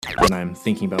when I'm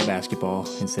thinking about basketball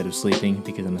instead of sleeping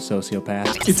because I'm a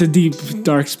sociopath. It's a deep,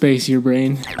 dark space, your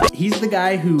brain. He's the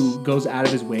guy who goes out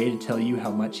of his way to tell you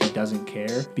how much he doesn't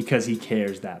care because he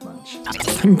cares that much.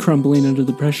 I'm crumbling under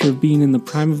the pressure of being in the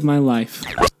prime of my life.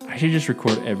 I should just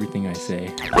record everything I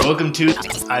say. Welcome to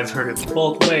I've Heard It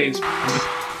Both ways.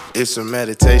 It's a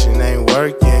meditation, ain't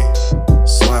working.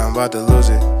 Swear I'm about to lose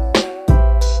it.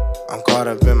 I'm caught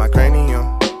up in my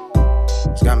cranium.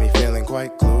 It's got me feeling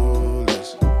quite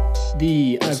clueless.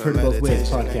 The I've Heard It Both Ways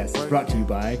podcast is brought to you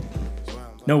by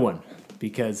no one,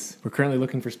 because we're currently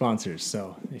looking for sponsors.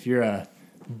 So if you're a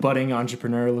budding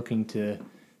entrepreneur looking to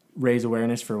raise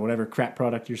awareness for whatever crap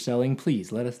product you're selling,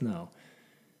 please let us know.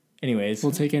 Anyways,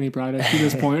 We'll take any product at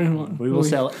this point. we will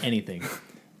sell anything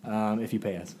if you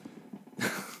pay us.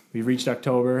 We've reached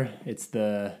October. It's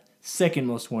the second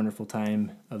most wonderful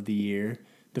time of the year.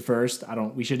 The first,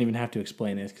 we shouldn't even have to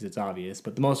explain this because it's obvious,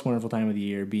 but the most wonderful time of the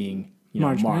year being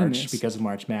March Madness. because of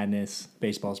March Madness,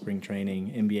 baseball spring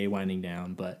training, NBA winding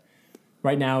down. But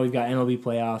right now we've got MLB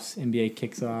playoffs, NBA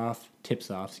tips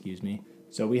off,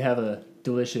 So we have a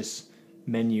delicious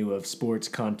menu of sports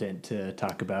content to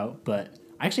talk about, but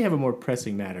I actually have a more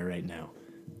pressing matter right now.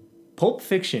 Pulp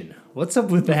Fiction. What's up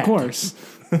with that? Of course.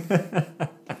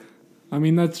 I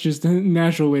mean, that's just a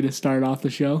natural way to start off the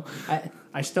show.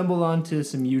 I stumbled onto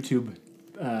some YouTube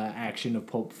action of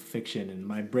Pulp Fiction, and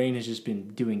my brain has just been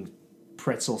doing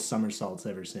pretzel somersaults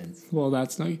ever since. Well,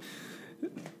 that's not...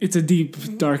 It's a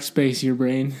deep, dark space, your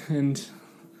brain, and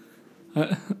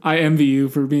I envy you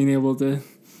for being able to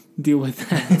deal with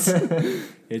that.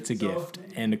 It's a gift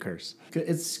and a curse.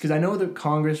 It's because I know that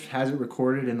Congress has it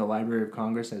recorded in the Library of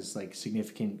Congress as like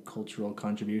significant cultural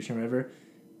contribution or whatever,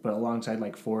 but alongside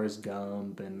like Forrest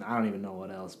Gump and I don't even know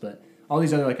what else, but all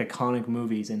these other like iconic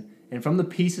movies, and from the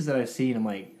pieces that I've seen, I'm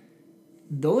like,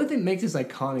 the only thing that makes this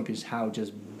iconic is how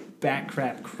just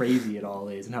backcrap crazy it all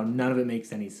is and how none of it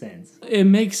makes any sense. It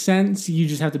makes sense. You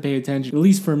just have to pay attention. At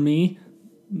least for me,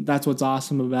 that's what's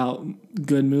awesome about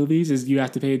good movies is you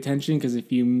have to pay attention, because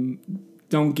if you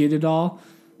don't get it all,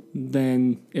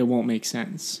 then it won't make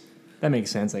sense. That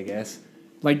makes sense, I guess.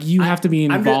 Like, you have to be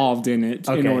involved in it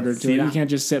in order to. See, you can't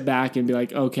just sit back and be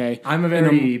like, okay. I'm a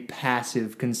very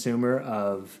passive consumer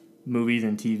of movies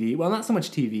and TV. Well, not so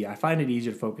much TV. I find it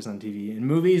easier to focus on TV. In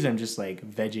movies, I'm just like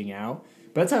vegging out.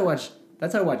 But that's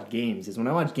how I watch games. Is when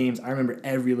I watch games, I remember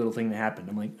every little thing that happened.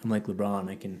 I'm like LeBron.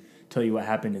 I can tell you what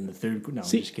happened in the third. No, I'm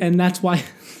just kidding. And that's why.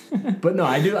 But no,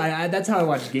 I do. I that's how I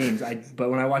watch games.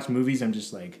 But when I watch movies, I'm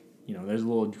just like, there's a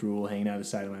little drool hanging out the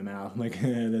side of my mouth. I'm like,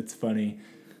 that's funny.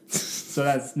 So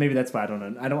that's why I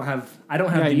don't have Yeah,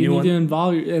 the you new need one. to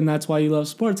involve, and that's why you love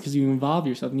sports, because you involve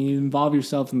yourself. And you involve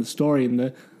yourself in the story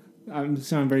and I'm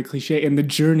sounding very cliche, in the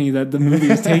journey that the movie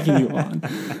is taking you on.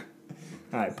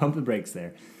 All right, pump the brakes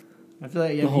there. I feel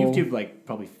like YouTube like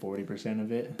probably 40%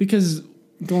 of it. Because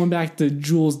going back to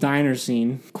Jules' diner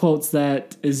scene, quotes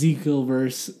that Ezekiel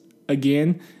verse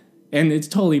again, and it's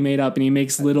totally made up, and he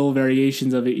makes little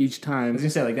variations of it each time. I was gonna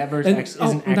say, like, that verse And-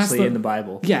 isn't actually in the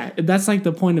Bible. Yeah, that's like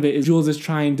the point of it. Is Jules is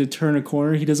trying to turn a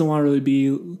corner. He doesn't want to really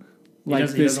be like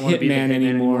this hitman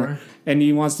anymore, and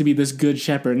he wants to be this good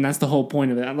shepherd, and that's the whole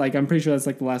point of it. Like, I'm pretty sure that's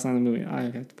like the last line of the movie. I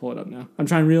have to pull it up now. I'm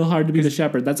trying real hard to be the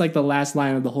shepherd. That's like the last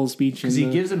line of the whole speech. Because he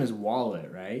gives him his wallet,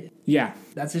 right? Yeah.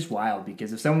 That's just wild,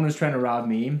 because if someone was trying to rob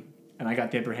me and I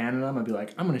got the upper hand on them, I'd be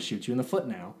like, I'm gonna shoot you in the foot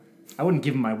now. I wouldn't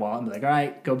give him my wallet and be like, all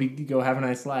right, go have a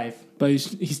nice life. But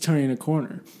he's turning a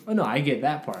corner. Oh no, I get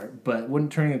that part, but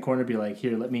wouldn't turning a corner be like,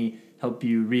 here, let me help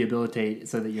you rehabilitate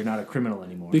so that you're not a criminal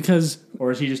anymore?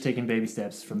 Or is he just taking baby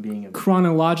steps from being a...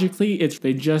 Chronologically,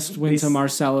 they just went to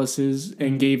Marcellus's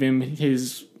and gave him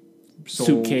his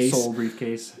suitcase. Soul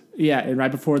briefcase. Yeah, and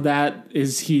right before that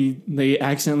they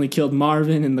accidentally killed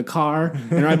Marvin in the car,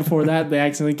 and right before that they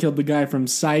accidentally killed the guy from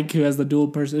Psych who has the dual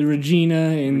person,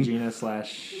 Regina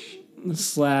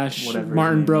slash whatever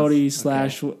Martin Brody is.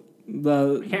 slash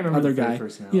the I can't remember other the guy. third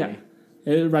personality.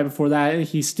 Yeah, right before that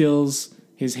he steals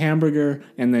his hamburger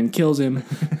and then kills him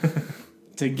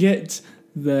to get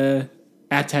the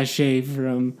attaché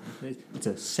from... It's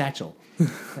a satchel.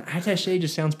 Attaché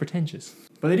just sounds pretentious.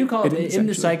 But they do call it in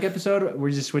the Psych episode.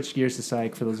 We just switched gears to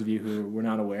Psych for those of you who were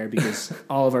not aware, because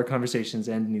all of our conversations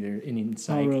end in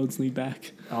Psych. All roads lead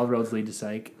back. All roads lead to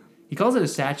Psych. He calls it a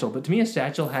satchel, but to me a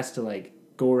satchel has to like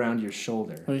go around your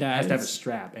shoulder. Oh, yeah, it has to have a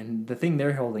strap, and the thing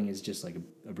they're holding is just like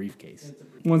a briefcase.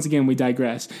 Once again, we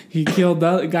digress. He killed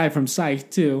the guy from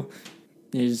Psych too.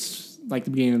 Is like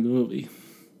the beginning of the movie.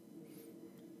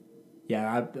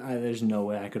 Yeah, there's no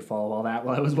way I could follow all that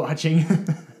while I was watching.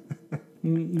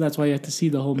 That's why you have to see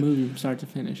the whole movie from start to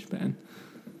finish, Ben.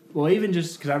 Well, even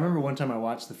just because I remember one time I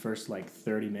watched the first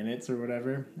 30 minutes or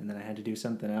whatever, and then I had to do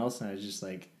something else, and I was just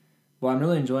like, well, I'm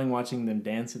really enjoying watching them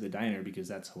dance at the diner because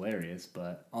that's hilarious,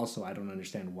 but also I don't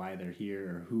understand why they're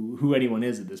here or who anyone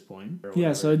is at this point.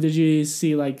 Yeah, so did you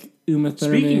see Uma Thurman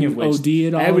Speaking of which, OD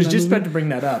at all? I was just about to bring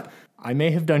that up. I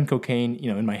may have done cocaine,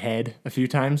 in my head a few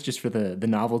times just for the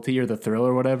novelty or the thrill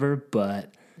or whatever,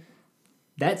 but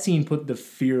that scene put the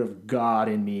fear of God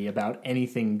in me about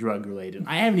anything drug related.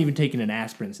 I haven't even taken an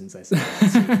aspirin since I saw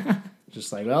that scene.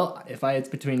 Just well, if it's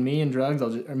between me and drugs,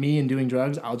 or me and doing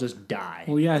drugs, I'll just die.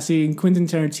 Well, yeah. See, Quentin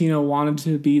Tarantino wanted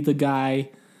to be the guy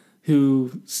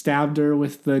who stabbed her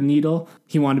with the needle.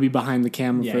 He wanted to be behind the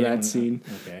camera for that scene.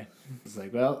 Okay. It's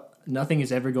well, nothing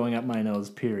is ever going up my nose.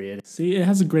 Period. See, it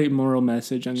has a great moral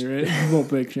message under it.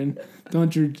 Pulp Fiction. Don't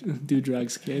do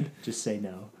drugs, kid. Just say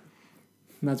no.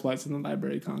 And that's why it's in the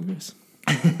Library of Congress.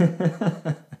 Do you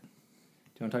want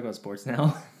to talk about sports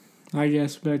now? I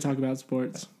guess we better talk about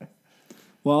sports.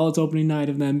 Well, it's opening night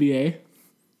of the NBA.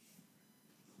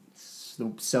 The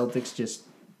Celtics just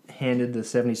handed the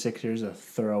 76ers a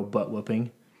thorough butt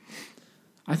whooping.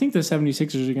 I think the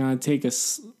 76ers are going to take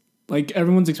us...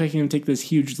 everyone's expecting them to take this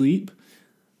huge leap.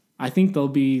 I think they'll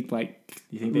be,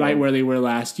 right where they were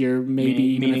last year, maybe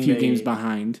even a few games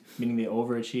behind. Meaning they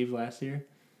overachieved last year?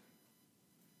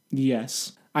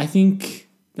 Yes. I think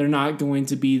they're not going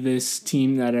to be this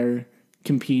team that are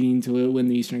competing to win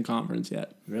the Eastern Conference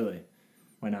yet. Really?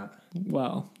 Why not?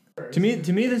 Well, to me,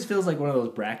 this feels like one of those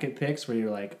bracket picks where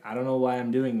you're like, I don't know why I'm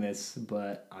doing this,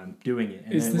 but I'm doing it.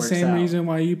 And it's the same reason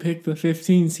why you pick the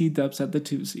 15 seed to upset the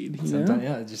 2 seed. Sometimes,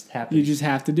 yeah, it just happens. You just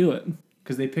have to do it.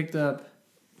 Because they picked up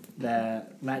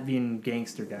that Latvian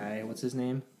gangster guy. What's his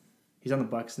name? He's on the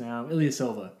Bucks now. Ilya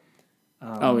Silva.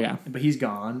 Oh, yeah. But he's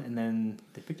gone, and then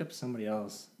they picked up somebody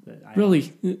else.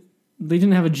 Really? They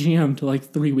didn't have a GM till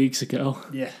 3 weeks ago.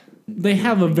 Yeah. They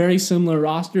have a very similar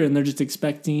roster, and they're just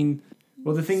expecting...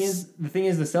 Well, the thing is, the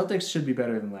Celtics should be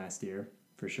better than last year,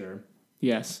 for sure.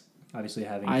 Yes. Obviously,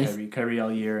 having Kyrie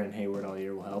all year and Hayward all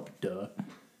year will help. Duh.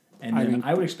 And then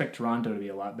I would expect Toronto to be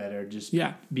a lot better,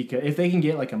 because if they can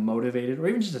get a motivated or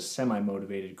even just a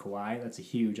semi-motivated Kawhi, that's a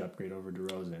huge upgrade over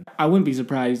DeRozan. I wouldn't be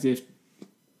surprised if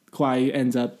Kawhi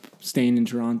ends up staying in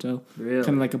Toronto. Really?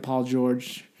 Kind of like a Paul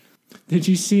George. Did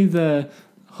you see the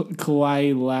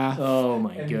Kawhi laugh? Oh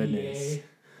my goodness.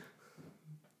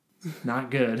 Not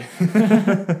good.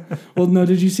 Well, no,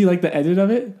 did you see the edit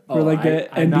of it? Or the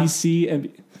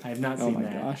NBC? I have not seen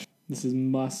that. Oh my gosh. This is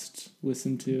must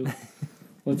listen to.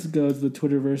 Let's go to the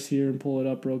Twitterverse here and pull it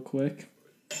up real quick.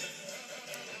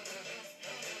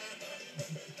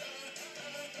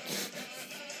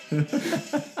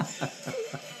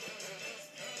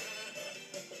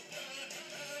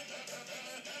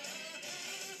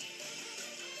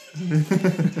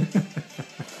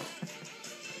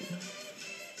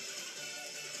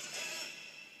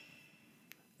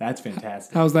 That's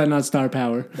fantastic. How's that not star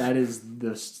power? That is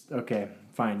okay,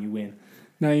 fine, you win.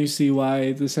 Now you see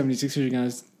why the 76ers are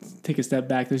going to take a step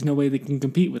back. There's no way they can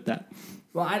compete with that.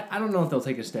 Well, I don't know if they'll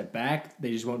take a step back.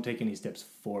 They just won't take any steps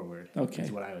forward. Okay.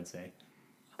 Is what I would say.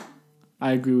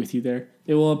 I agree with you there.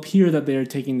 It will appear that they are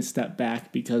taking a step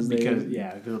back because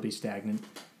they'll be stagnant.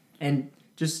 And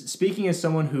just speaking as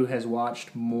someone who has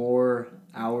watched more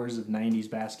hours of 90s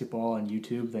basketball on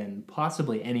YouTube than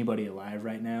possibly anybody alive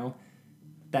right now,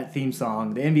 that theme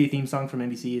song, the NBA theme song from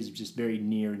NBC, is just very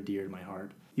near and dear to my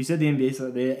heart. You said the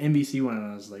NBC one, and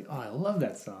I was like, oh, I love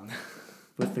that song.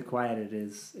 With the quiet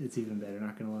it's even better,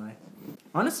 not going to lie.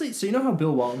 Honestly, so you know how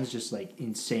Bill Walton's just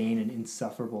insane and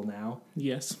insufferable now?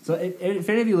 Yes. So if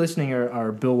any of you listening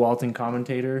are Bill Walton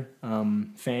commentator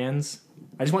fans,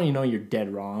 I just want you to know you're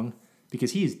dead wrong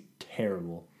because he is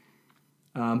terrible.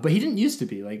 But he didn't used to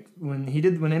be. When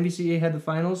NBC had the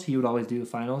finals, he would always do the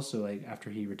finals, so after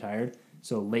he retired.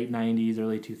 So late 90s,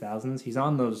 early 2000s, he's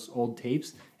on those old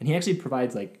tapes, and he actually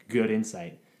provides good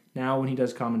insight. Now when he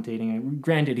does commentating,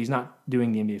 granted he's not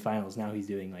doing the NBA Finals, now he's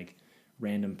doing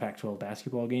random Pac-12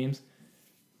 basketball games.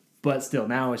 But still,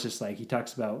 now it's just he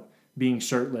talks about being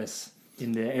shirtless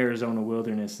in the Arizona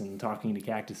wilderness and talking to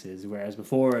cactuses, whereas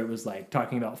before it was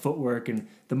talking about footwork and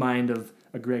the mind of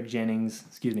a Greg Jennings,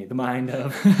 the mind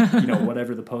of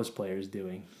whatever the post player is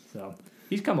doing. So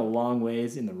he's come a long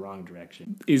ways in the wrong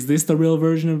direction. Is this the real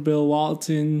version of Bill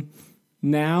Walton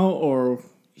now, or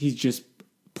he's just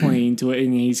playing to it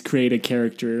and he's created a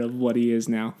character of what he is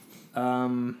now?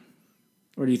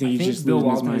 Or do you think he's just Bill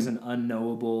Walton is an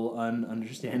unknowable,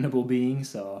 ununderstandable being,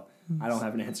 so I don't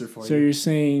have an answer for you. So you're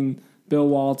saying Bill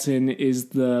Walton is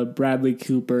the Bradley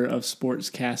Cooper of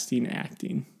sportscasting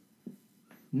acting?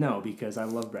 No, because I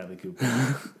love Bradley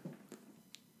Cooper.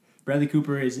 Bradley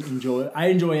Cooper I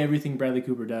enjoy everything Bradley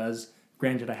Cooper does.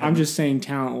 Granted, I'm just saying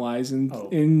talent-wise and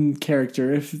in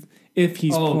character. If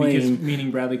he's playing,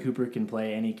 meaning Bradley Cooper can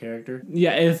play any character.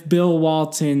 Yeah, if Bill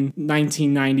Walton,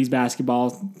 1990s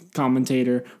basketball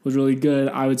commentator, was really good,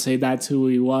 I would say that's who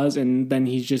he was, and then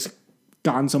he's just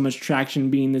gotten so much traction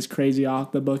being this crazy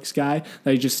off the books guy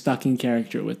that he's just stuck in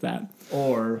character with that.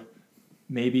 Or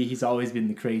maybe he's always been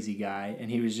the crazy guy,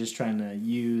 and he was just trying to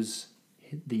use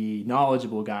the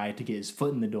knowledgeable guy to get his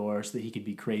foot in the door so that he could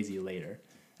be crazy later.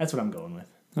 That's what I'm going with.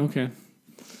 Okay.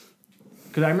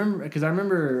 Because I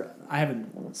remember I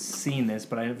haven't seen this,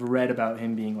 but I've read about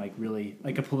him being like really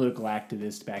like a political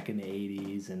activist back in the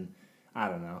 80s, and I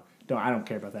don't know. I don't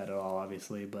care about that at all,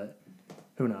 obviously, but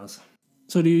who knows?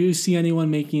 So do you see anyone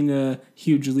making a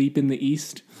huge leap in the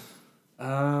East?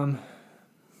 Because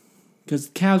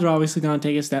Cavs are obviously going to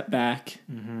take a step back.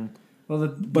 Mm-hmm. Well,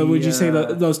 but would you say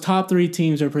that those top three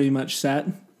teams are pretty much set?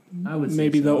 I would say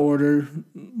maybe so. The order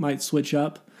might switch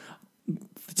up.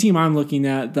 The team I'm looking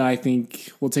at that I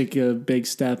think will take a big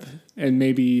step, and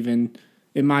maybe even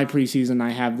in my preseason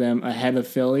I have them ahead of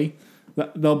Philly.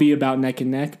 They'll be about neck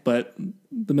and neck, but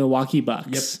the Milwaukee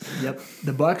Bucks. Yep.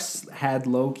 The Bucks had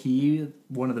low-key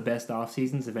one of the best off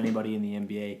seasons of anybody in the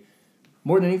NBA.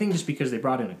 More than anything, just because they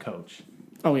brought in a coach.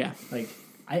 Oh, yeah. Like,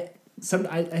 I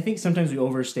think sometimes we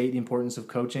overstate the importance of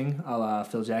coaching. A la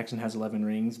Phil Jackson has 11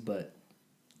 rings, but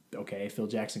okay, Phil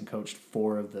Jackson coached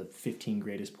 4 of the 15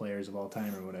 greatest players of all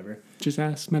time or whatever. Just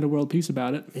ask Meta World Peace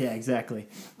about it. Yeah, exactly.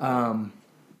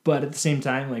 But at the same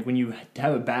time, like when you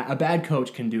have a bad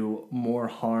coach can do more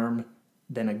harm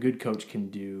than a good coach can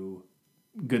do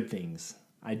good things.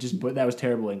 That was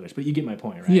terrible English, but you get my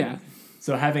point, right? Yeah.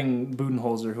 So having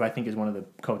Budenholzer, who I think is one of the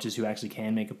coaches who actually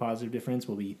can make a positive difference,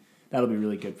 that'll be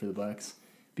really good for the Bucks.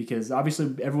 Because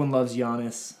obviously everyone loves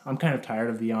Giannis. I'm kind of tired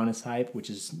of the Giannis hype, which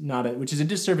is a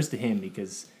disservice to him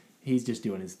because he's just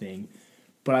doing his thing.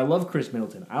 But I love Chris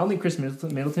Middleton. I don't think Chris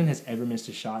Middleton has ever missed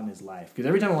a shot in his life. Because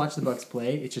every time I watch the Bucks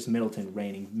play, it's just Middleton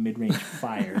raining mid-range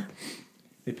fire.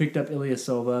 They picked up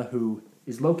Ilyasova, who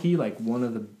is low-key like one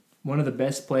of the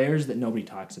best players that nobody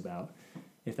talks about,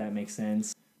 if that makes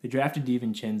sense. They drafted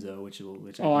DiVincenzo,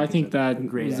 which I think that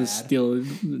was a steal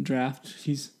of the draft.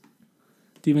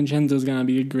 DiVincenzo's gonna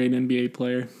be a great NBA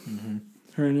player.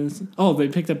 Mm-hmm. They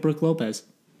picked up Brook Lopez.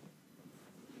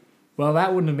 Well,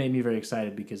 that wouldn't have made me very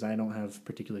excited because I don't have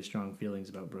particularly strong feelings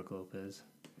about Brook Lopez.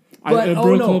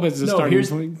 Lopez is a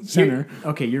starting center.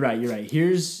 Okay, you're right.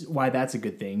 Here's why that's a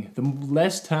good thing. The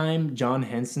less time John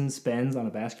Henson spends on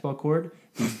a basketball court,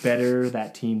 the better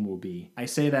that team will be. I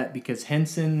say that because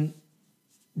Henson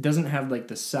doesn't have like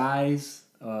the size,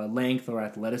 length, or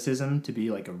athleticism to be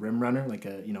like a rim runner, like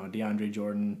a DeAndre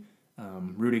Jordan,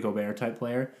 Rudy Gobert type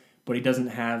player. But he doesn't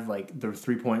have like the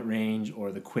 3-point range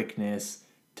or the quickness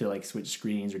to like switch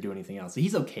screens or do anything else. So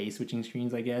he's okay switching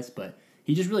screens, I guess, but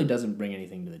he just really doesn't bring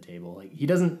anything to the table. Like he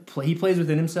doesn't play. He plays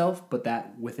within himself, but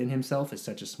that within himself is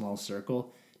such a small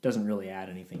circle. Doesn't really add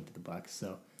anything to the Bucks.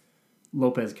 So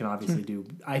Lopez can obviously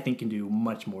can do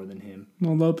much more than him.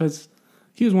 Well, Lopez,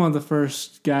 he was one of the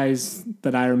first guys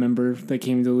that I remember that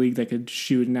came into the league that could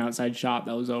shoot an outside shot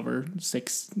that was over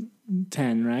 6'10",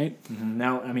 right? Mm-hmm.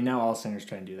 Now all centers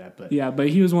try and do that, but but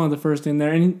he was one of the first in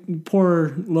there. And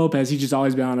poor Lopez, he's just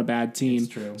always been on a bad team.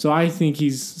 It's true. So I think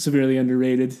he's severely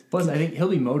underrated. Plus, I think he'll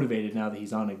be motivated now that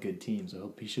he's on a good team,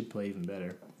 so he should play even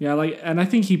better. Yeah, and I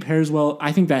think he pairs well.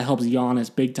 I think that helps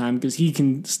Giannis big time because he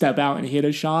can step out and hit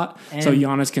a shot, so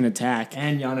Giannis can attack.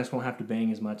 And Giannis won't have to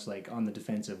bang as much like on the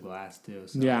defensive glass too.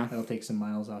 So that'll take some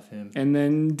miles off him. And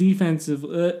then defensive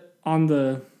on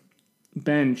the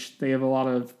bench, they have a lot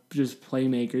of just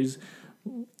playmakers.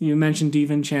 You mentioned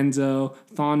DiVincenzo,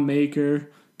 Thon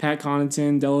Maker, Pat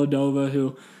Connaughton, Dellavedova,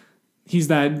 who he's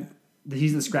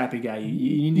the scrappy guy.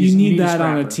 You need that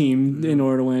on a team in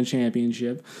order to win a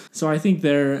championship. So I think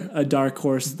they're a dark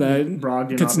horse that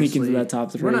Brogdon could sneak into that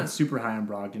top 3. We're not super high on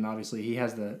Brogdon. Obviously, he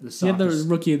has the softest. He had the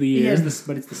rookie of the year.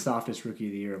 But it's the softest rookie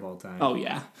of the year of all time. Oh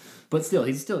yeah. But still,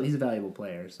 he's a valuable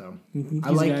player. So I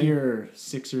like your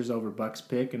Sixers over Bucks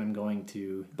pick, and I'm going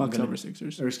to Bucks over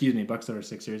Sixers. Bucks over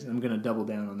Sixers. And I'm going to double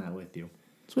down on that with you.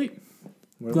 Sweet.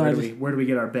 Where do we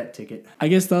get our bet ticket? I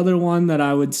guess the other one that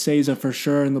I would say is a for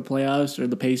sure in the playoffs are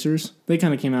the Pacers. They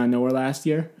kind of came out of nowhere last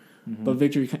year, but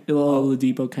Victor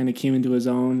Oladipo kind of came into his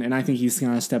own, and I think he's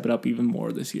going to step it up even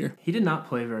more this year. He did not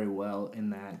play very well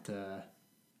in that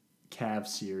Cavs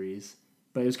series,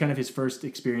 but it was kind of his first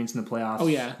experience in the playoffs. Oh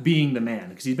yeah, being the man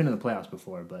because he's been in the playoffs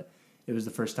before, but it was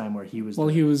the first time where he was. Well,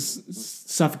 he was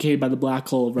suffocated by the black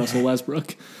hole of Russell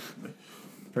Westbrook.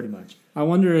 Pretty much. I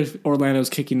wonder if Orlando's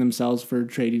kicking themselves for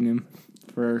trading him.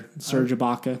 for Serge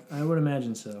Ibaka. I would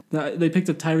imagine so. They picked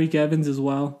up Tyreek Evans as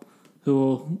well,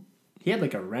 who... He had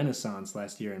like a renaissance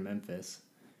last year in Memphis.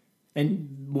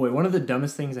 And boy, one of the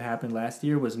dumbest things that happened last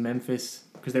year was Memphis,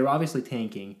 because they were obviously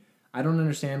tanking. I don't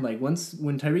understand, like when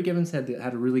Tyreek Evans had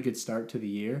a really good start to the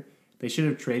year, they should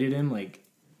have traded him like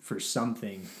for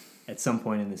something at some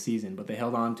point in the season, but they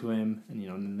held on to him, and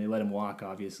and then they let him walk,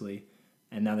 obviously,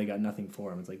 and now they got nothing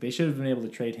for him. It's like they should have been able to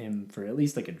trade him for at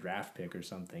least like a draft pick or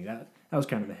something. That was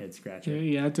kind of a head scratcher.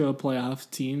 Yeah, to a playoff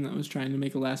team that was trying to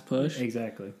make a last push.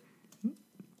 Exactly.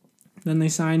 Then they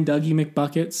signed Dougie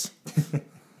McBuckets.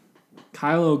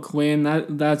 Kyle O'Quinn,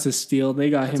 that's a steal. They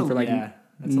got him for like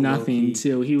nothing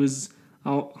too. He was,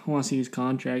 I want to see his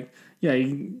contract. Yeah,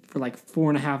 for like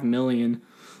 $4.5 million.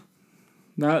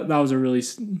 That was a really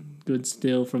good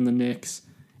steal from the Knicks.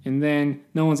 And then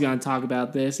no one's gonna talk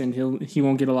about this, and he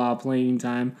won't get a lot of playing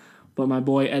time. But my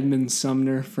boy Edmund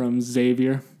Sumner from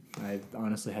Xavier. I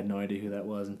honestly had no idea who that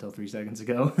was until 3 seconds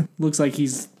ago. Looks like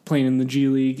he's playing in the G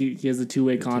League. He has a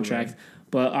 2-way contract.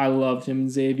 But I loved him,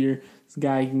 Xavier. This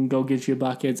guy can go get you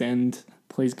buckets and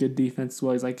plays good defense as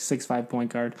well. He's like 6'5"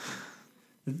 point guard.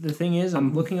 The thing is,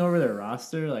 I'm looking over their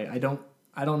roster. Like I don't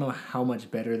know how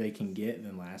much better they can get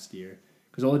than last year.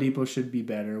 Because Oladipo should be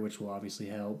better, which will obviously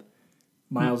help.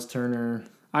 Miles Turner.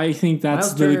 I think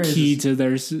that's the key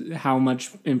to how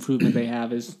much improvement they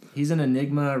have is he's an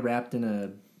enigma wrapped in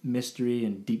a mystery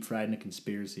and deep fried in a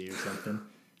conspiracy or something.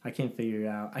 I can't figure it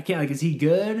out. I can't, like, is he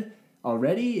good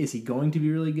already? Is he going to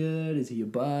be really good? Is he a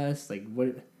bust? Like,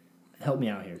 what? Help me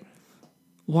out here.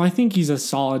 Well, I think he's a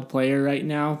solid player right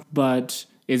now, but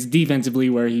it's defensively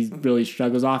where he really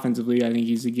struggles. Offensively, I think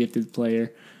he's a gifted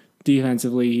player.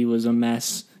 Defensively, he was a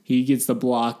mess. He gets the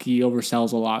block. He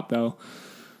oversells a lot, though.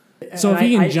 So if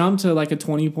he can jump to like a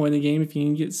 20-point a game, if he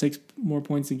can get 6 more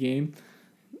points a game.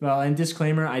 Well, and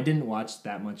disclaimer, I didn't watch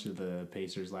that much of the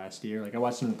Pacers last year. Like I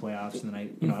watched them in the playoffs, and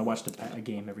then I watched a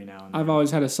game every now and then. I've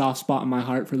always had a soft spot in my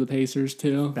heart for the Pacers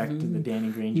too. Back to the Danny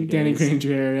Granger days. Danny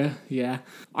Granger era, yeah.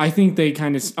 I think they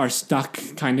kind of are stuck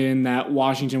kind of in that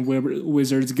Washington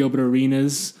Wizards Gilbert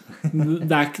Arenas.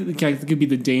 That could be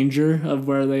the danger of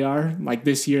where they are. Like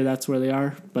this year, that's where they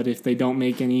are. But if they don't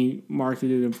make any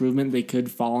marketed improvement, they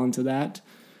could fall into that.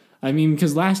 I mean,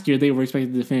 because last year they were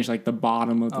expected to finish like the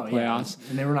bottom of the playoffs. Yeah.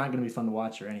 And they were not going to be fun to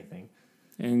watch or anything.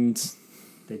 And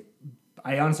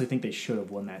I honestly think they should have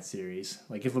won that series.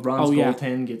 Like if LeBron's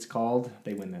goaltend gets called,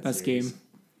 they win that series. Game.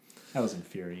 That was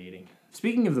infuriating.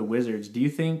 Speaking of the Wizards, do you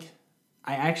think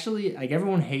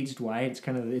everyone hates Dwight?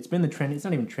 It's been the trend. It's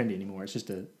not even trendy anymore. It's just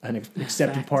an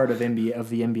accepted part of the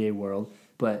NBA world.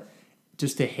 But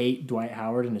just to hate Dwight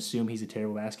Howard and assume he's a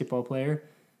terrible basketball player.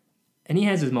 And he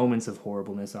has his moments of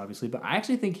horribleness, obviously, but I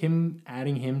actually think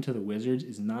adding him to the Wizards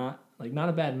is not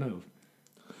a bad move.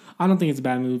 I don't think it's a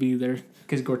bad move either.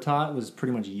 Because Gortat was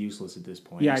pretty much useless at this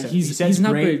point. Yeah, he sets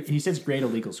great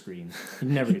illegal screens. He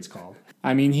never gets called.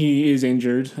 I mean, he is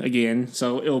injured again,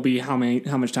 so it'll be how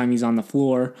much time he's on the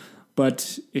floor.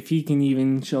 But if he can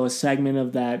even show a segment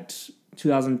of that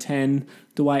 2010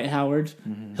 Dwight Howard,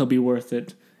 he'll be worth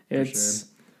it. It's. For sure.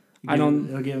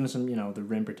 It'll give him some, the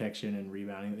rim protection and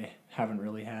rebounding they haven't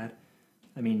really had.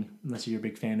 I mean, unless you're a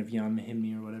big fan of Jan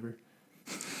Mahimni or whatever.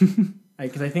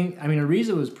 Because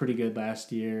Ariza was pretty good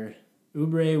last year.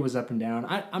 Oubre was up and down.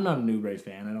 I'm not an Oubre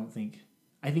fan.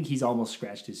 I think he's almost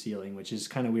scratched his ceiling, which is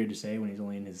kind of weird to say when he's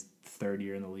only in his 3rd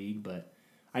year in the league. But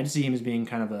I just see him as being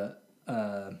kind of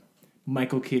a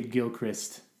Michael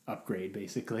Kidd-Gilchrist upgrade,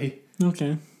 basically.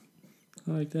 Okay.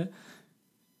 I like that.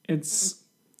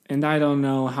 And I don't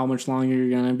know how much longer you're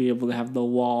going to be able to have the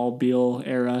Wall-Beal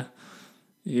era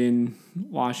in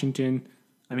Washington.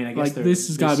 I mean, I guess this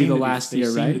has got to be the last year,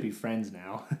 right? They seem to be friends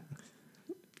now.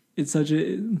 It's such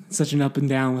an up and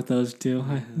down with those two.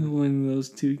 When those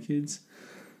two kids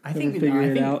I think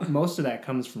most of that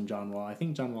comes from John Wall. I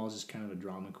think John Wall is just kind of a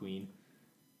drama queen.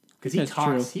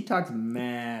 Because he talks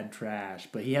mad trash,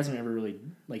 but he hasn't ever really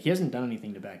he hasn't done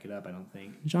anything to back it up, I don't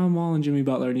think. John Wall and Jimmy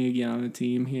Butler need to get on a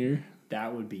team here.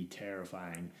 That would be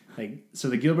terrifying. So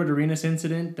the Gilbert Arenas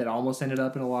incident that almost ended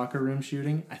up in a locker room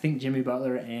shooting, I think Jimmy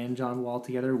Butler and John Wall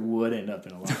together would end up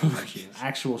in a locker room shooting.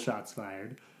 Actual shots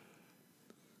fired.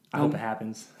 I hope it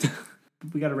happens.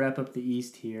 We got to wrap up the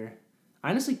East here. I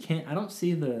honestly I don't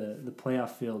see the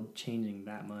playoff field changing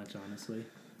that much, honestly.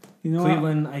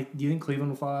 Cleveland, do you think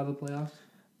Cleveland will fall out of the playoffs?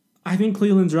 I think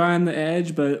Cleveland's right on the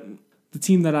edge, but the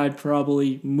team that I'd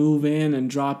probably move in and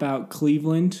drop out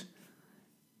Cleveland,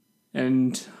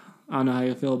 and I don't know how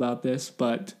you feel about this,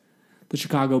 but the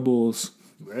Chicago Bulls.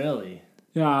 Really?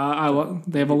 Yeah,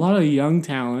 they have a lot of young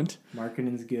talent. A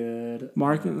Markkanen's good.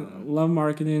 Love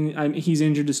Markkanen. He's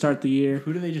injured to start the year.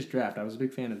 Who did they just draft? I was a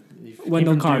big fan of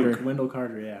Wendell Carter. Wendell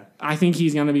Carter, yeah. I think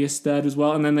he's going to be a stud as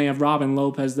well. And then they have Robin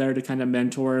Lopez there to kind of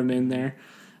mentor him in there.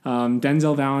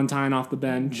 Denzel Valentine off the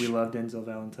bench. We love Denzel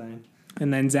Valentine.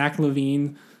 And then Zach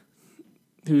LaVine,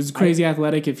 who's crazy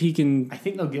athletic. If he can, I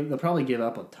think they'll probably give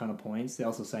up a ton of points. They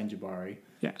also signed Jabari.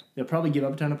 Yeah, they'll probably give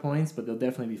up a ton of points, but they'll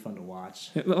definitely be fun to watch.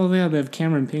 Oh, they have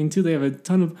Cameron Payne too. They have a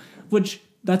ton of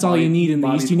that's all you need in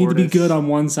the East. You need to be good on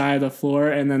one side of the floor,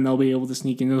 and then they'll be able to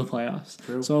sneak into the playoffs.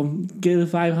 True. So get a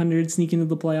 500, sneak into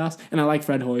the playoffs, and I like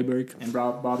Fred Hoiberg. And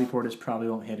Bobby Portis probably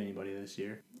won't hit anybody this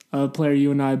year. A player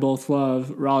you and I both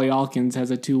love, Raleigh Alkins, has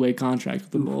a 2-way contract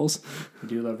with the Bulls. I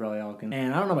do love Raleigh Alkins.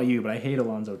 And I don't know about you, but I hate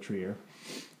Alonzo Trier.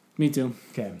 Me too.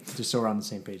 Okay, just so we're on the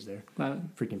same page there.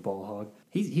 Freaking ball hog.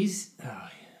 He's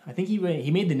I think he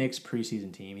made the Knicks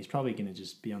preseason team. He's probably going to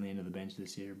just be on the end of the bench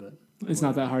this year, but it's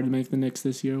not that hard to make the Knicks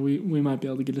this year. We might be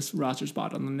able to get a roster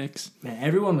spot on the Knicks. Man,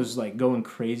 everyone was like going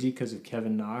crazy because of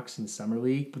Kevin Knox in summer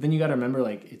league, but then you got to remember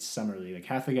like it's summer league. Like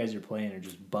half the guys you're playing are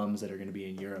just bums that are going to be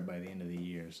in Europe by the end of the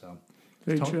year. So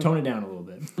tone it down a little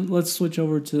bit. Let's switch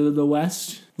over to the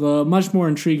West, the much more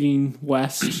intriguing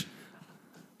West.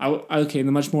 The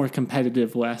much more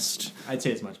competitive West. I'd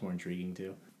say it's much more intriguing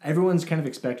too. Everyone's kind of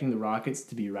expecting the Rockets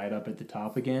to be right up at the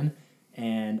top again,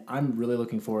 and I'm really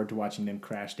looking forward to watching them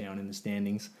crash down in the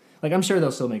standings. Like, I'm sure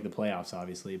they'll still make the playoffs,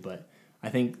 obviously, but I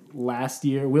think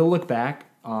we'll look back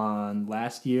on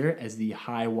last year as the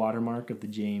high watermark of the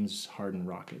James Harden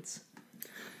Rockets.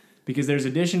 Because there's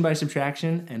addition by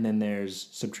subtraction, and then there's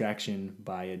subtraction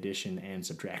by addition and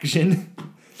subtraction.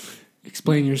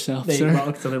 Explain yourself,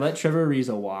 sir. So they let Trevor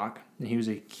Ariza walk, and he was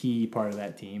a key part of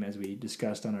that team, as we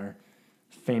discussed on our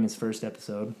famous first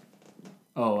episode.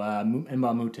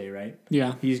 Mbah Moute, right?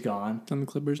 Yeah. He's gone. It's on the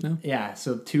Clippers now. Yeah,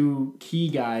 so two key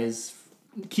guys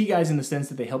in the sense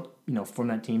that they helped, form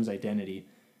that team's identity.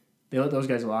 They let those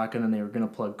guys walk, and then they were going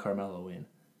to plug Carmelo in.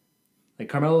 Like,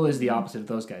 Carmelo is the opposite of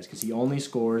those guys because he only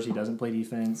scores, he doesn't play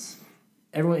defense.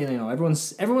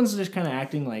 Everyone's just kind of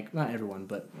acting like, not everyone,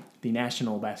 but the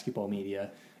national basketball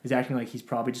media is acting like he's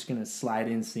probably just going to slide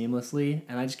in seamlessly,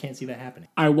 and I just can't see that happening.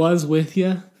 I was with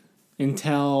you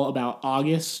until about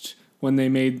August when they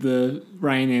made the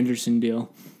Ryan Anderson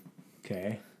deal.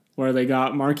 Okay. Where they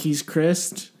got Marquise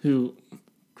Christ, who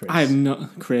I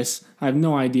have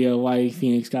no idea why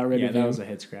Phoenix got rid of him. Yeah, that was a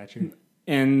head scratcher.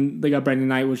 And they got Brandon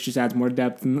Knight, which just adds more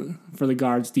depth for the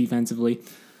guards defensively.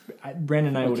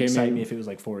 Brandon Knight would excite me if it was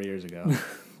like 4 years ago.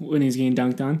 When he's getting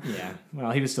dunked on? Yeah.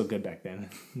 Well, he was still good back then.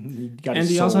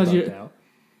 He also has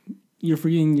you're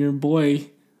forgetting your boy,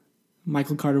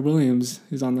 Michael Carter-Williams,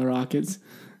 is on the Rockets.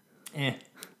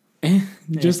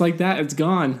 Just like that, it's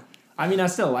gone. I mean, I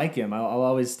still like him. I'll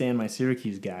always stand my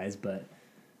Syracuse guys, but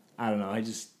I don't know. I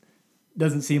just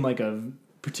doesn't seem like a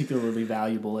particularly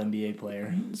valuable NBA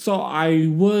player. So I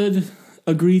would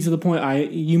agree to the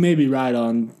point. You may be right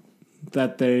on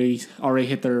that they already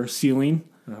hit their ceiling,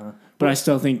 but I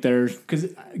still think they're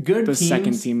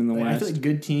second team in the West. I feel like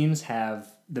good teams have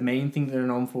the main thing they're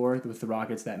known for with the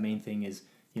Rockets. That main thing is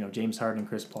James Harden,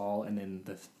 Chris Paul, and then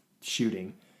the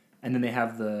shooting. And then they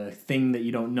have the thing that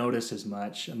you don't notice as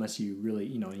much unless you really,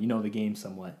 the game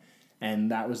somewhat.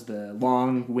 And that was the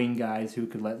long wing guys who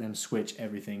could let them switch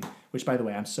everything. Which, by the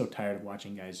way, I'm so tired of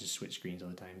watching guys just switch screens all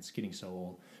the time. It's getting so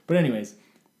old. But anyways.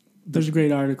 There's a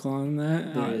great article on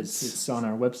that. It's on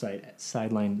our website at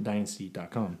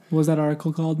sidelinedynasty.com. What was that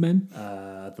article called, Ben?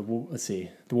 Let's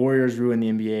see. The Warriors ruined the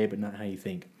NBA, but not how you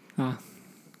think. Go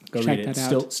read it.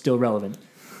 It's still relevant.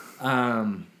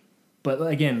 But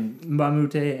again, Mbah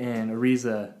Moute and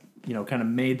Ariza, kind of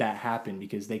made that happen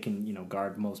because they can,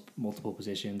 guard multiple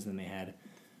positions. And they had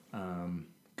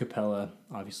Capella,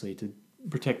 obviously, to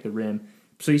protect the rim.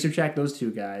 So you subtract those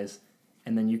two guys,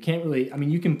 and then you can't really... I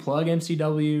mean, you can plug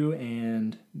MCW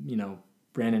and,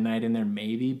 Brandon Knight in there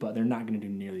maybe, but they're not going to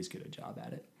do nearly as good a job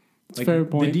at it. That's a fair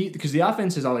point. Because the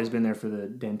offense has always been there for the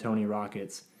D'Antoni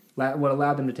Rockets. What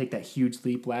allowed them to take that huge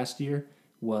leap last year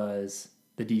was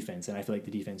the defense, and I feel like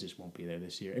the defense just won't be there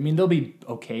this year. I mean, they'll be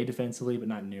okay defensively, but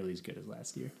not nearly as good as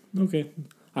last year. Okay.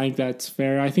 I think that's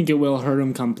fair. I think it will hurt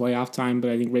them come playoff time, but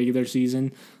I think regular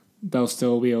season, they'll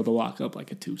still be able to lock up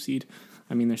like a 2 seed.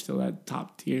 I mean, they're still at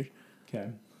top tier. Okay.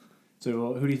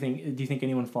 So who do you think? Do you think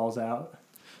anyone falls out?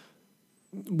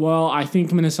 Well, I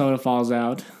think Minnesota falls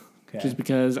out, just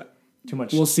because too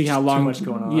much. We'll see how long. Too much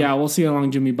going on. Yeah, we'll see how long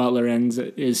Jimmy Butler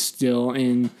is still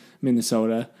in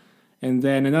Minnesota, and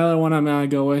then another one I'm gonna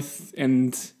go with,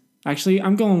 and actually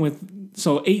I'm going with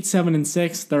 8, 7, and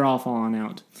 6. They're all falling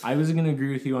out. I was gonna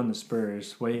agree with you on the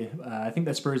Spurs. I think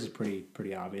that Spurs is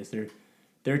pretty obvious.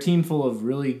 They're a team full of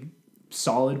really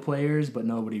solid players, but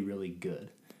nobody really good.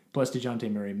 Plus DeJounte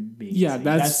Murray being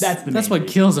that's what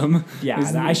kills him.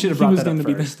 Yeah, I should have brought that up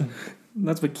first.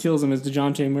 That's what kills him is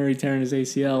DeJounte Murray tearing his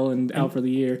ACL and out for the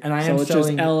year. And it's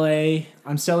just LA.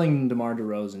 I'm selling DeMar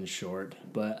DeRozan short,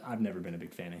 but I've never been a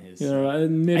big fan of his. I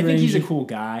think he's a cool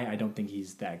guy. I don't think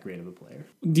he's that great of a player.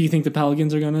 Do you think the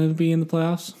Pelicans are going to be in the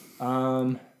playoffs?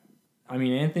 I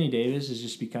mean, Anthony Davis is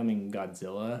just becoming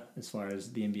Godzilla as far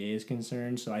as the NBA is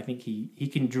concerned. So I think he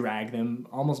can drag them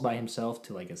almost by himself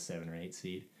to like a 7 or 8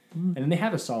 seed. And then they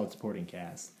have a solid supporting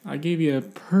cast. I gave you a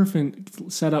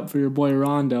perfect setup for your boy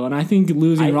Rondo, and I think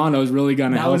losing Rondo is really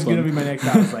going to help him. That was going to be my next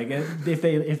thought. It's like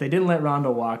if they didn't let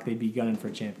Rondo walk, they'd be gunning for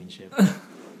a championship.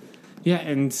 Yeah,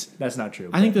 and that's not true.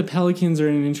 I think the Pelicans are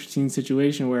in an interesting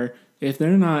situation where if they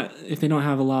don't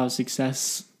have a lot of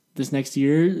success this next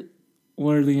year,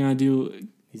 what are they going to do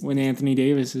when Anthony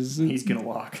Davis is? He's going to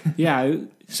walk. Yeah.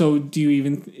 So do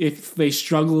you if they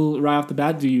struggle right off the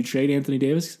bat, do you trade Anthony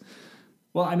Davis?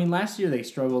 Well, I mean, last year they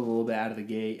struggled a little bit out of the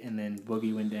gate, and then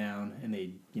Boogie went down, and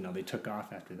they took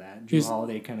off after that. Jrue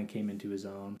Holiday kind of came into his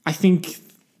own. I think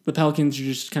the Pelicans are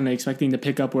just kind of expecting to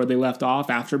pick up where they left off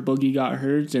after Boogie got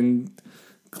hurt and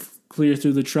clear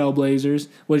through the Trailblazers,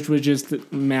 which was just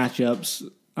matchups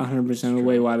 100% of the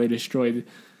way why they destroyed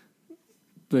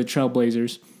the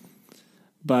Trailblazers.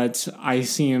 But I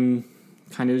see them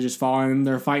kind of just falling.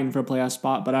 They're fighting for a playoff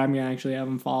spot, but I'm going to actually have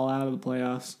them fall out of the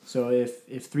playoffs. So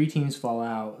if 3 teams fall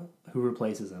out, who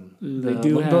replaces them? They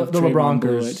do have the LeBron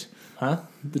Blewett. Huh?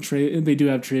 They do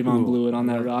have Trayvon Blewett on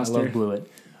that roster. I love Blewett.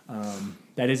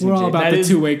 That is We're all about the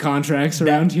two-way contracts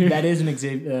around here. That is an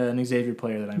Xavier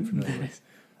player that I'm familiar with.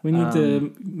 We need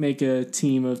to make a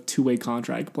team of two-way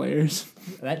contract players.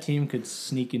 That team could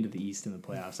sneak into the East in the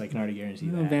playoffs. I can already guarantee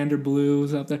that.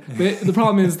 Vanderblue's up there. The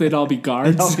problem is they'd all be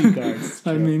guards.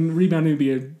 I mean, rebounding would be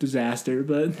a disaster,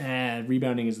 but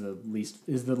rebounding is the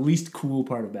least cool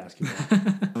part of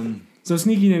basketball. So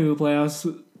sneaking into the playoffs,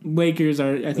 Lakers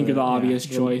are the obvious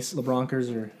choice. LeBronkers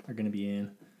are going to be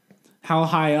in. How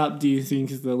high up do you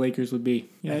think the Lakers would be?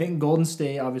 Yeah. I think Golden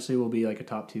State obviously will be like a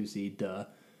top 2 seed. Duh.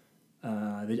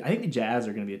 I think the Jazz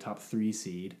are going to be a top 3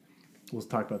 seed. We'll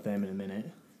talk about them in a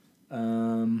minute. I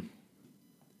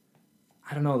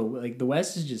don't know. The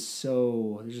West is just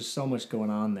there's just so much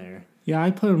going on there. Yeah, I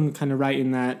put them kind of right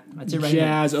in that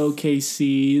Jazz,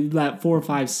 OKC, that 4,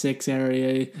 5, 6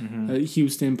 area,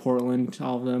 Houston, Portland,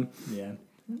 all of them. Yeah.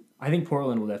 I think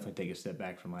Portland will definitely take a step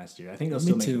back from last year. I think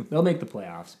they'll make the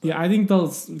playoffs. But. Yeah, I think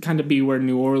they'll kind of be where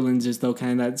New Orleans is, though,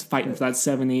 kind of that's fighting for that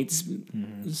 7, 8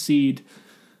 seed.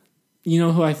 You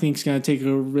know who I think is going to take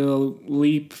a real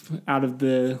leap out of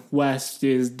the West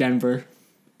is Denver.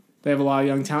 They have a lot of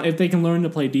young talent. If they can learn to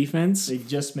play defense. They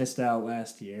just missed out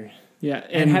last year. Yeah.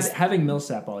 And having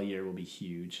Millsap all year will be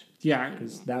huge. Yeah.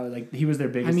 Because he was their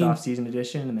biggest offseason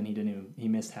addition, and then he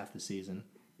missed half the season.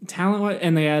 Talent-wise,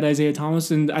 and they had Isaiah Thomas,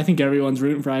 and I think everyone's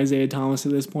rooting for Isaiah Thomas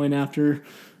at this point after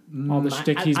all the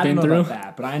shtick he's been through. I don't know about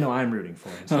that, but I know I'm rooting for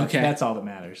him. So okay. That's all that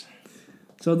matters.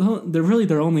 So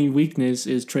their only weakness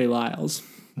is Trey Lyles.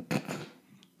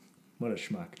 What a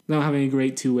schmuck. They don't have any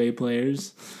great two-way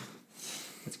players.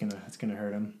 It's gonna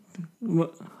hurt him.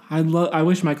 I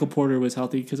wish Michael Porter was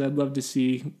healthy because I'd love to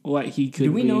see what he could.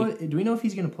 Do we know if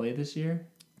he's gonna play this year?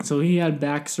 So he had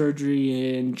back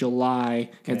surgery in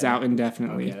July. Okay. It's out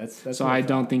indefinitely. Okay, that's so I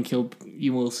don't think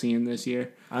you will see him this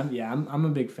year. I'm a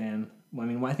big fan. I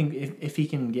mean, I think if he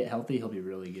can get healthy, he'll be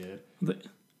really good.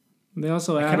 They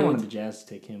also I kind of wanted the Jazz to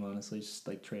take him, honestly, just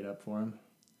like trade up for him.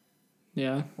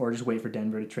 Yeah. Or just wait for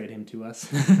Denver to trade him to us.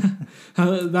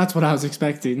 That's what I was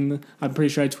expecting. I'm pretty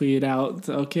sure I tweeted out,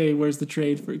 okay, where's the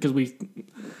trade for? Because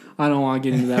I don't want to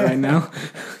get into that right now.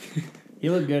 He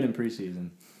looked good in preseason.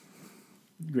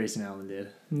 Grayson Allen did.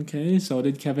 Okay, so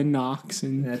did Kevin Knox.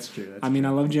 And that's true. I mean,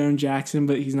 I love Jaren Jackson,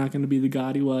 but he's not going to be the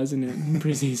god he was in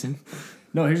preseason.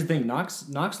 No, here's the thing. Knox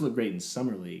looked great in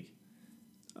Summer League.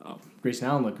 Oh. Grayson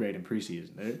Allen looked great in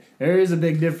preseason. There is a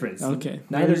big difference. Okay.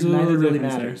 Neither really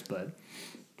matters, but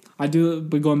I do.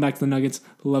 But going back to the Nuggets,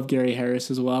 love Gary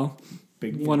Harris as well.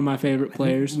 One of my favorite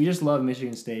players. We just love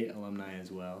Michigan State alumni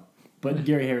as well. But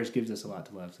Gary Harris gives us a lot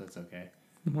to love, so that's okay.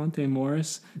 Monte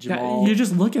Morris. You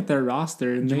just look at their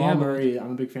roster. And Jamal Murray.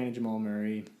 I'm a big fan of Jamal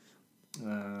Murray.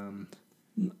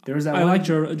 There was that. I like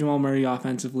Jamal Murray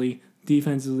offensively.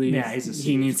 Defensively,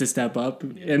 he needs to step up.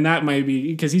 Yeah. And that might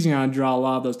be because he's going to draw a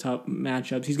lot of those tough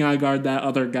matchups. He's going to guard that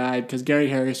other guy because Gary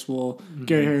Harris or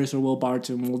Will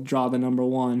Barton will draw the number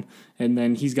one, and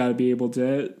then he's got to be able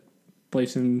to play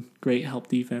some great help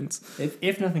defense.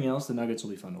 If nothing else, the Nuggets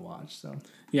will be fun to watch.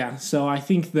 So I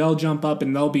think they'll jump up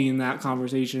and they'll be in that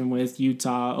conversation with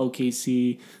Utah,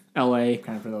 OKC, LA.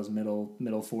 Kind of for those middle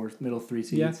three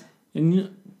seeds. Yeah.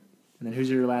 And then who's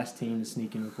your last team to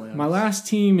sneak into the playoffs? My last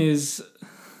team is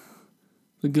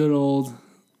the good old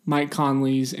Mike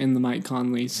Conleys and the Mike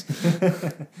Conleys.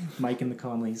 Mike and the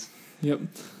Conleys. Yep.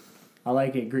 I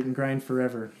like it. Grit and grind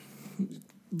forever.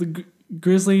 The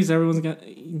Grizzlies, everyone's got...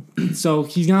 So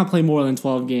he's going to play more than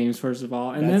 12 games, first of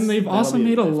all. And then they've also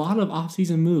made a lot of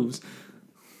offseason moves.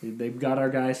 They've got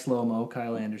our guy Slow-Mo,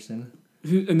 Kyle Anderson.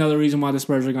 Another reason why the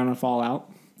Spurs are going to fall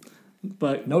out.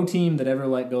 But no team that ever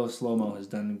let go of Slow-Mo has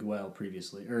done well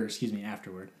previously.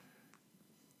 Afterward.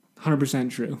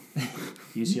 100% true.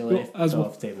 UCLA fell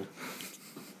off the table.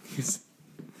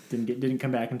 Didn't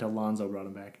come back until Lonzo brought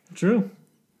him back. True.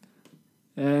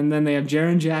 And then they have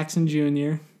Jaren Jackson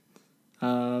Jr.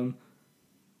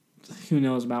 Who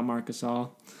knows about Marc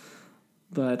Gasol?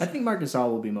 But I think Marc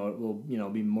Gasol will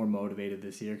be more motivated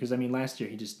this year because last year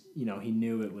he just he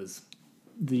knew it was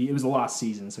a lost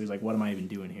season, so he's like, what am I even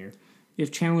doing here?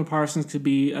 If Chandler Parsons could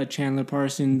be a Chandler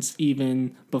Parsons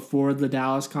even before the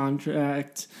Dallas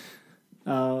contract,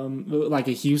 like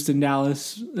a Houston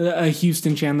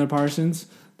Chandler Parsons,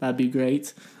 that'd be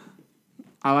great.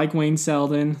 I like Wayne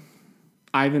Selden,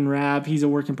 Ivan Rabb. He's a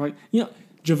work in progress.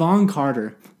 Javon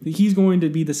Carter. He's going to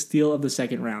be the steal of the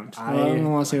second round. I don't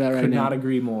want to say that right now. Could not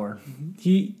agree more.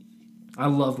 I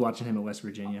loved watching him at West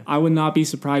Virginia. I would not be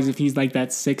surprised if he's like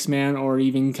that six man or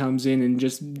even comes in and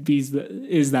just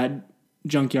is that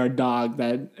junkyard dog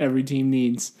that every team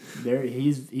needs.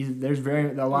 There's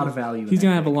a lot of value. He's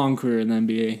gonna have a long career in the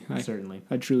NBA. Certainly,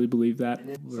 I truly believe that.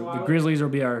 The Grizzlies will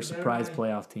be our surprise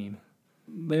playoff team.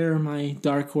 They're my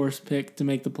dark horse pick to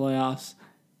make the playoffs,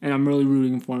 and I'm really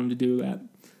rooting for them to do that.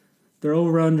 Their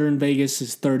over/under in Vegas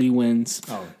is 30 wins.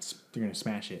 Oh, they're gonna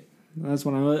smash it. That's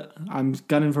what I'm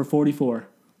gunning for 44.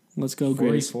 Let's go,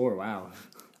 Grizz. 44, wow.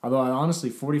 Although, honestly,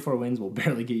 44 wins will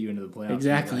barely get you into the playoffs.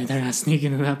 Exactly. They're not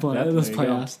sneaking into those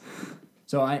playoffs.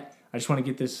 So I just want to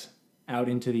get this out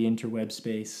into the interweb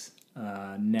space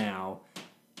now.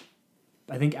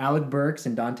 I think Alec Burks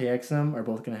and Dante Exum are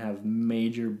both going to have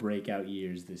major breakout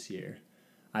years this year.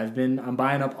 I'm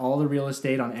buying up all the real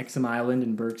estate on Exum Island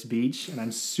and Burks Beach, and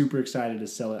I'm super excited to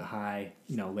sell it high,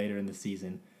 later in the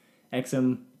season.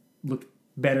 Exum looked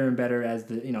better and better as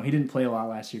he didn't play a lot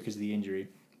last year because of the injury.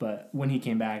 But when he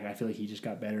came back, I feel like he just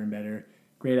got better and better.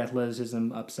 Great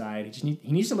athleticism, upside. He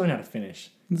needs to learn how to finish.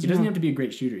 He doesn't have to be a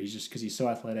great shooter. He's just because he's so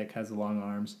athletic, has the long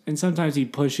arms. And sometimes he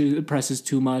presses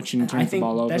too much and turns the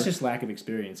ball over. That's just lack of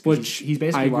experience. Which he's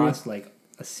basically lost like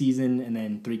a season and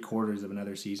then 3/4 of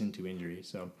another season to injury.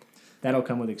 So that'll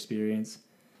come with experience.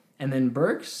 And then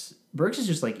Burks is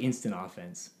just like instant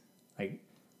offense. Like,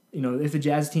 if the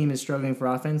Jazz team is struggling for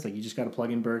offense, like you just got to plug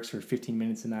in Burks for 15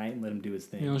 minutes a night and let him do his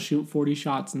thing. He'll shoot 40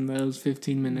 shots in those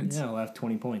 15 minutes. Yeah, he'll have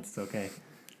 20 points. It's okay.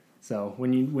 So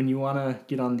when you want to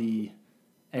get on the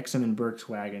Exum and Burks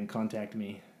wagon, contact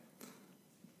me.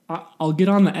 I'll get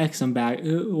on the Exum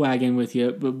wagon with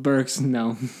you, but Burks,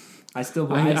 no. I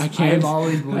have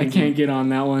always believed. I can't get on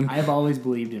that one. I have always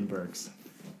believed in Burks.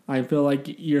 I feel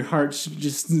like your heart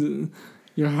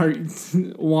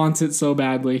wants it so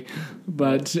badly,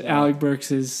 but Alec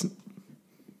Burks is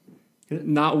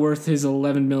not worth his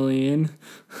 $11 million.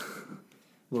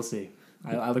 We'll see.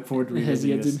 I look forward to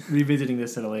revisiting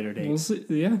this at a later date. We'll see.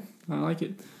 Yeah, I like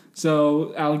it.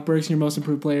 So, Alec Burks, your most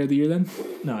improved player of the year, then?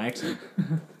 No, Exum.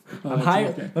 I'm higher.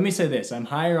 Okay. Let me say this: I'm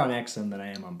higher on Exum than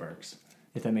I am on Burks.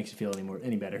 If that makes you feel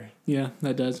any better. Yeah,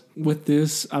 that does. With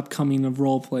this upcoming of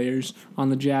role players on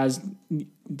the Jazz,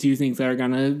 do you think they're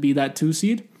gonna be that 2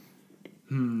 seed?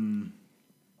 Or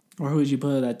who would you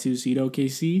put at that 2 seed?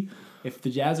 OKC? If the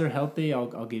Jazz are healthy,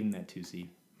 I'll give them that 2 seed.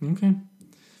 Okay.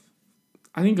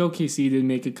 I think OKC did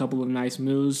make a couple of nice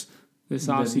moves this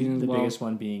offseason as well. The biggest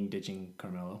one being ditching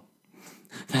Carmelo.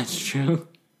 That's true.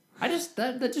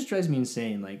 That just drives me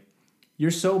insane. Like,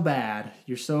 you're so bad,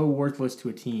 you're so worthless to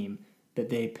a team that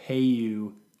they pay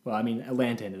you. Well,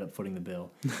 Atlanta ended up footing the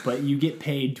bill, but you get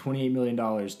paid $28 million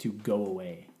to go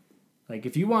away. Like,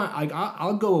 if you want,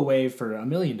 I'll go away for $1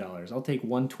 million. I'll take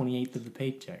 1/28 of the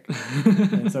paycheck,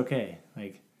 and it's okay.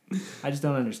 Like, I just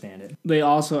don't understand it. They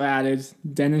also added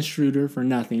Dennis Schroeder for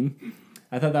nothing.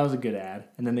 I thought that was a good ad,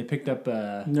 and then they picked up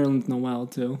Nerlens Noel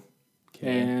too.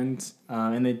 Okay. And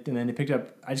then they picked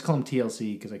up. I just call him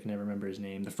TLC because I can never remember his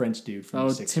name. The French dude from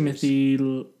the Sixers. Timothy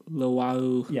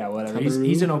Luau. Yeah, whatever.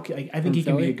 He's an okay. I think he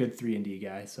can be a good 3-and-D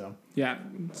guy. So yeah.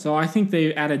 So I think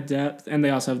they added depth, and they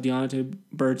also have Deontay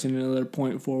Burton, another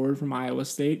point forward from Iowa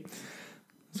State.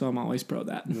 So I'm always pro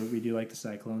that. We do like the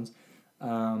Cyclones.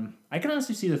 I can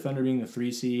honestly see the Thunder being the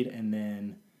 3 seed, and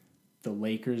then the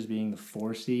Lakers being the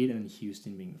 4 seed, and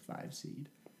Houston being the 5 seed.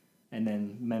 And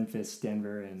then Memphis,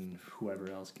 Denver, and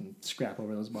whoever else can scrap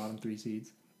over those bottom 3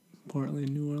 seeds.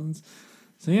 Portland, New Orleans.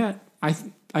 So yeah,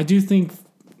 I do think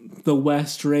the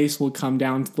West race will come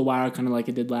down to the wire kind of like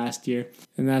it did last year.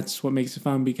 And that's what makes it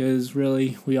fun because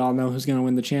really we all know who's going to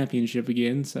win the championship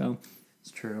again. So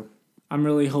it's true. I'm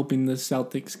really hoping the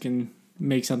Celtics can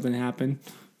make something happen.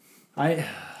 I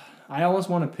always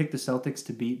want to pick the Celtics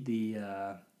to beat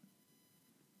the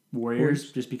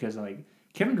Warriors just because like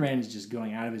Kevin Durant is just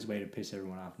going out of his way to piss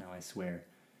everyone off now, I swear.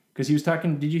 Because he was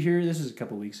talking, did you hear, this was a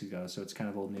couple weeks ago, so it's kind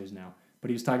of old news now, but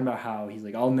he was talking about how he's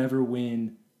like, I'll never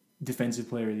win Defensive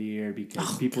Player of the Year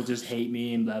because people just hate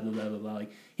me and blah, blah, blah, blah, blah.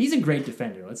 Like, he's a great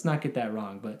defender. Let's not get that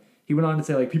wrong. But he went on to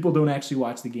say, like, people don't actually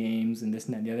watch the games and this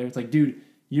and that and the other. It's like, dude,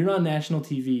 you're on national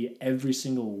TV every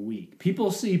single week. People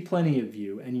see plenty of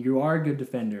you, and you are a good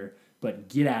defender, but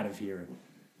get out of here.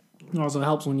 It also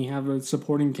helps when you have a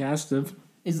supporting cast of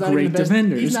great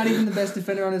defenders. He's not even the best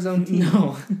defender on his own team.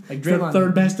 No. Like the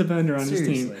third best defender on his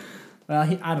team. Well,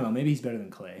 I don't know. Maybe he's better than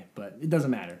Clay, but it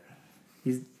doesn't matter.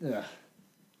 He's to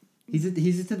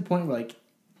the point where, like,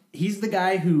 he's the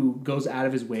guy who goes out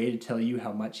of his way to tell you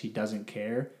how much he doesn't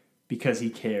care because he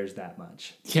cares that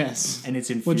much. Yes. And it's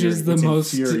infuriating. Which is the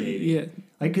most... infuriating. Yeah.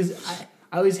 Like, because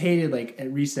I always hated, like,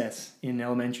 at recess in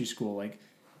elementary school, like,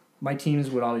 my teams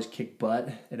would always kick butt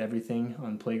at everything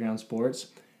on playground sports.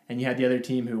 And you had the other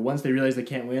team who, once they realize they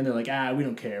can't win, they're like, we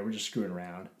don't care. We're just screwing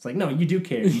around. It's like, no, you do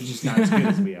care. You're just not as good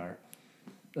as we are.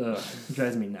 Ugh, it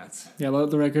drives me nuts. Yeah, let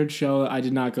the record show I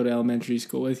did not go to elementary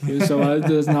school with you, so it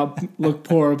does not look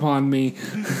poor upon me.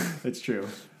 It's true.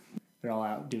 They're all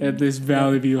out doing at this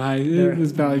Valley View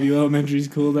Elementary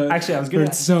School that actually I was gonna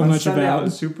heard so much Sunday, about. I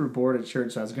was super bored at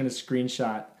church, so I was gonna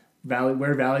screenshot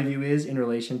where Valley View is in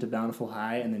relation to Bountiful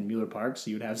High and then Mueller Park, so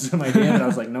you'd have some idea. But I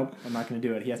was like, nope, I'm not gonna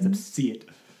do it. He has to see it.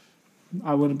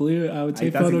 I wouldn't believe it. I would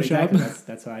say Photoshop. Exactly,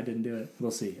 that's why I didn't do it.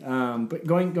 We'll see. But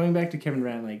going back to Kevin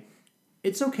Durant, like,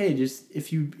 it's okay just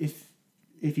if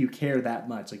you care that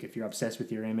much, like if you're obsessed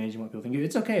with your image and what people think,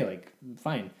 it's okay, like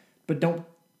fine. But don't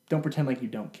pretend like you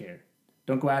don't care.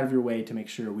 Don't go out of your way to make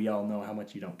sure we all know how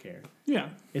much you don't care. Yeah.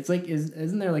 It's like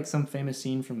isn't there like some famous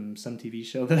scene from some TV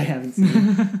show that I haven't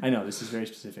seen? I know this is very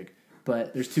specific.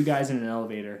 But there's 2 guys in an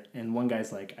elevator and one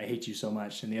guy's like, I hate you so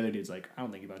much, and the other dude's like, I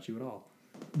don't think about you at all.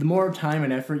 The more time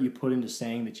and effort you put into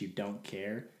saying that you don't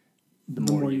care, the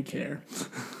more you care.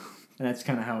 And that's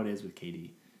kind of how it is with KD.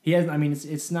 He has, I mean,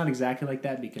 it's not exactly like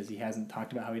that because he hasn't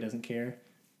talked about how he doesn't care.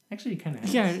 Actually, he kind of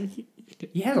has. Yeah.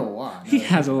 He has a lot. He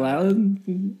has a lot.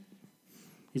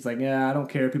 He's like, yeah, I don't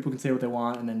care. People can say what they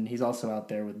want. And then he's also out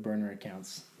there with burner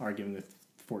accounts arguing with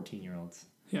 14-year-olds.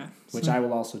 Yeah. Which I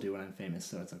will also do when I'm famous,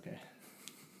 so it's okay.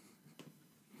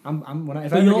 You'll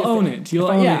own it,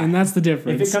 and that's the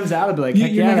difference. If it comes out, I'll be like,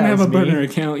 you're not gonna have a burner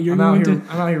account. I'm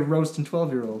out here roasting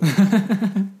 12-year-olds.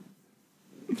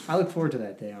 I look forward to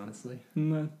that day, honestly.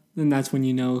 And that's when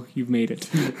you know you've made it.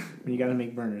 When you got to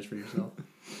make burners for yourself.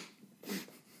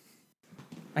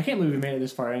 I can't believe we made it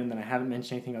this far in, and I haven't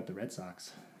mentioned anything about the Red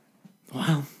Sox.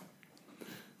 Wow.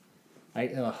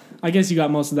 I guess you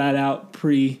got most of that out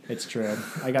pre. It's true.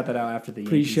 I got that out after the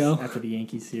pre-show, after the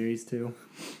Yankees series too.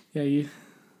 Yeah,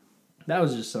 that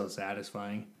was just so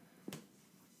satisfying.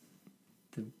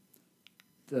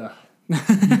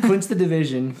 You clinch the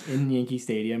division in Yankee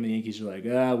Stadium, and the Yankees are like,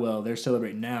 well, they're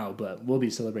celebrating now, but we'll be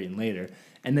celebrating later.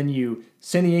 And then you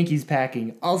send the Yankees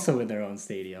packing, also in their own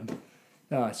stadium.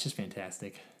 Oh, it's just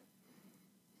fantastic.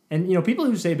 And, people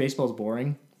who say baseball's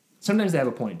boring, sometimes they have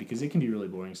a point, because it can be really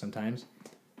boring sometimes.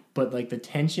 But, like, the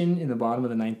tension in the bottom of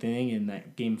the 9th inning in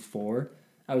that Game 4,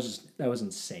 that was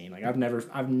insane. Like, I've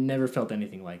never felt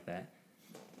anything like that.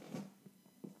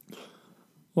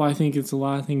 Well, I think it's a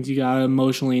lot of things you gotta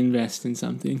emotionally invest in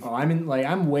something. Oh,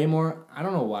 I'm way more, I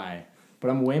don't know why, but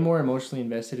I'm way more emotionally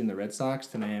invested in the Red Sox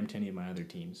than I am to any of my other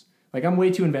teams. Like, I'm way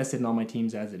too invested in all my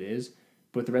teams as it is,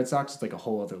 but the Red Sox is like a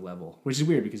whole other level, which is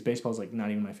weird because baseball is like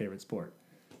not even my favorite sport.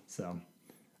 So,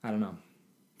 I don't know.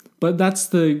 But that's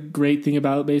the great thing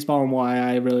about baseball and why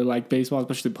I really like baseball,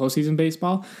 especially postseason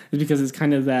baseball, is because it's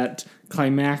kind of that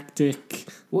climactic,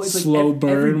 slow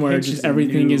burn where just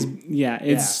everything is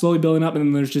slowly building up, and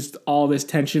then there's just all this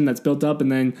tension that's built up,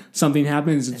 and then something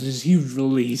happens, it's just huge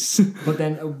release.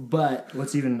 But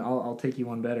what's even, I'll take you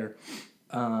one better.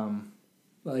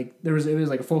 Like it was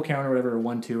like a full count or whatever, or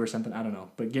 1-2 or something, I don't know.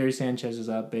 But Gary Sanchez is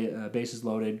up, bases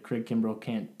loaded. Craig Kimbrell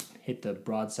can't hit the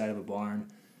broadside of a barn.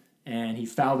 And he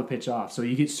fouled the pitch off. So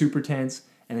you get super tense,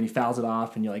 and then he fouls it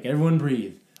off, and you're like, everyone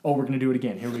breathe. Oh, we're going to do it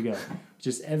again. Here we go.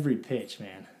 Just every pitch,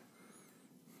 man.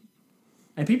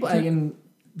 And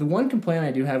the one complaint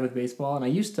I do have with baseball, and I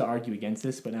used to argue against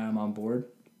this, but now I'm on board,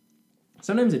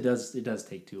 Sometimes it does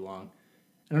take too long.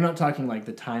 And I'm not talking like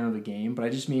the time of a game, but I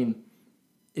just mean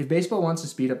if baseball wants to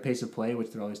speed up pace of play,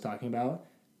 which they're always talking about,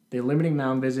 they're limiting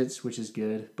mound visits, which is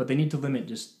good, but they need to limit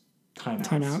just timeouts.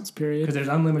 Timeouts, period. Because there's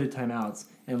unlimited timeouts.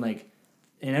 And like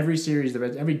in every series,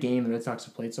 every game the Red Sox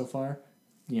have played so far,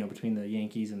 between the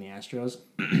Yankees and the Astros,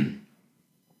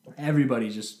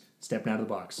 everybody's just stepping out of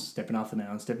the box, stepping off the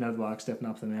mound, stepping out of the box, stepping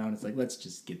off the mound. It's like, let's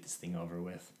just get this thing over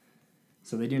with.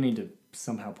 So they do need to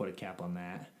somehow put a cap on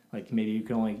that. Like maybe you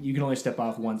can only step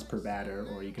off once per batter,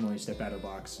 or you can only step out of the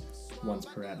box once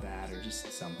per at bat, or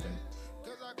just something.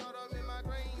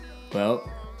 Well,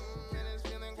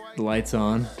 the light's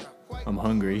on. I'm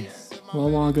hungry. Well,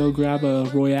 want to go grab a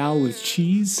Royale with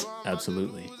cheese?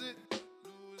 Absolutely.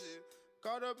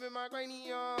 Caught up in my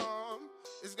cranium,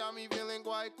 it's got me feeling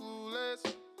quite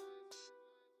clueless.